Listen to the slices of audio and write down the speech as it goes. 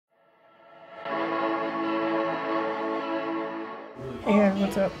Hey guys,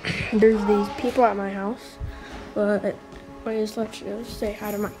 what's up? There's these people at my house, but let's just say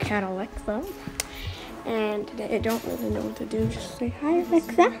hi to my cat Alexa. And they don't really know what to do. Just say hi,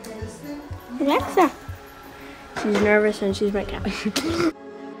 Alexa. Alexa. She's nervous and she's my cat.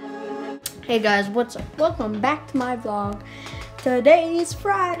 Hey guys, what's up? Welcome back to my vlog. Today's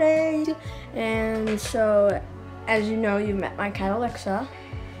Friday, and so as you know, you met my cat Alexa.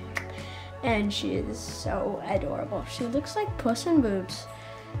 And she is so adorable. She looks like Puss in Boots.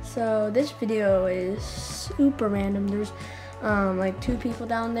 So this video is super random. There's like two people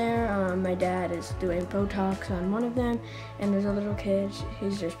down there. My dad is doing Botox on one of them, and there's a little kid.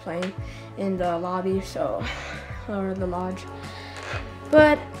 He's just playing in the lobby, or the lodge.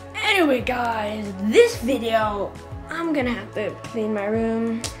 But anyway, guys, this video, I'm gonna have to clean my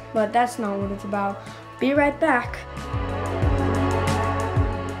room, but that's not what it's about. Be right back.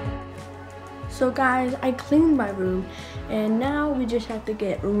 So guys, I cleaned my room, and now we just have to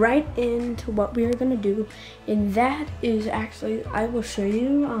get right into what we are gonna do, and that is actually, I will show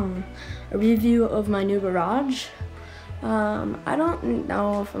you a review of my new garage. I don't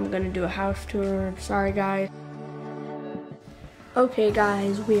know if I'm gonna do a house tour, sorry guys. Okay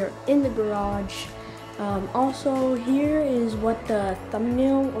guys, we are in the garage. Also, here is what the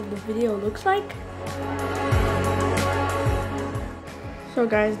thumbnail of the video looks like. So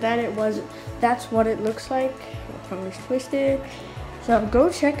guys, that's what it looks like. My tongue is twisted. So go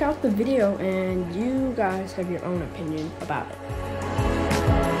check out the video and you guys have your own opinion about it.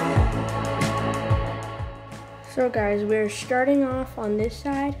 So guys, we're starting off on this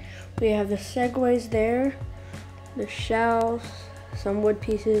side. We have the segways there, the shelves, some wood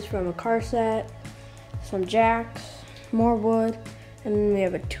pieces from a car set, some jacks, more wood, and then we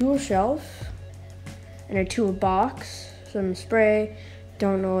have a tool shelf and a tool box, some spray,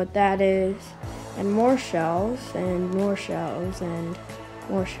 don't know what that is, and more shelves and more shelves and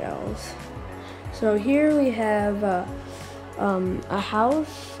more shelves. So here we have a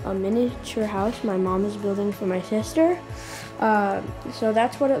house, a miniature house my mom is building for my sister. So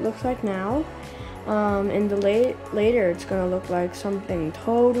that's what it looks like now. And later it's gonna look like something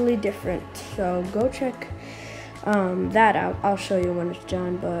totally different. So go check that out. I'll show you when it's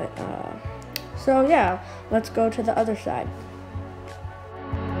done. But so yeah, let's go to the other side.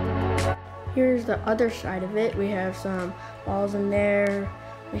 Here's the other side of it. We have some balls in there.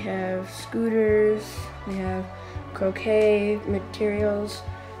 We have scooters. We have croquet materials.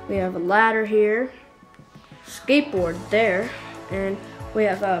 We have a ladder here. Skateboard there. And we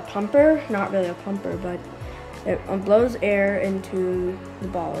have a pumper. Not really a pumper, but it blows air into the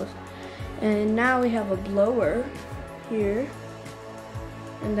balls. And now we have a blower here.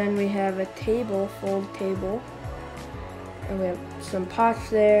 And then we have a table, fold table. And we have some pots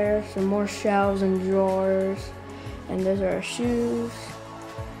there, some more shelves and drawers, and those are our shoes,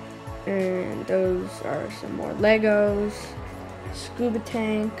 and those are some more Legos, scuba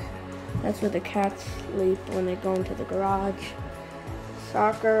tank, that's where the cats sleep when they go into the garage,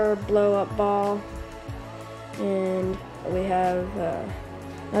 soccer blow-up ball, and we have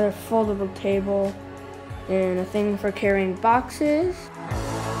another foldable table, and a thing for carrying boxes.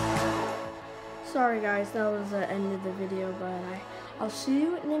 Sorry guys, that was the end of the video, but I'll see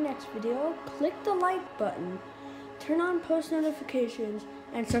you in the next video. Click the like button, turn on post notifications,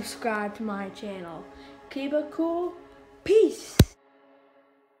 and subscribe to my channel. Keep it cool. Peace.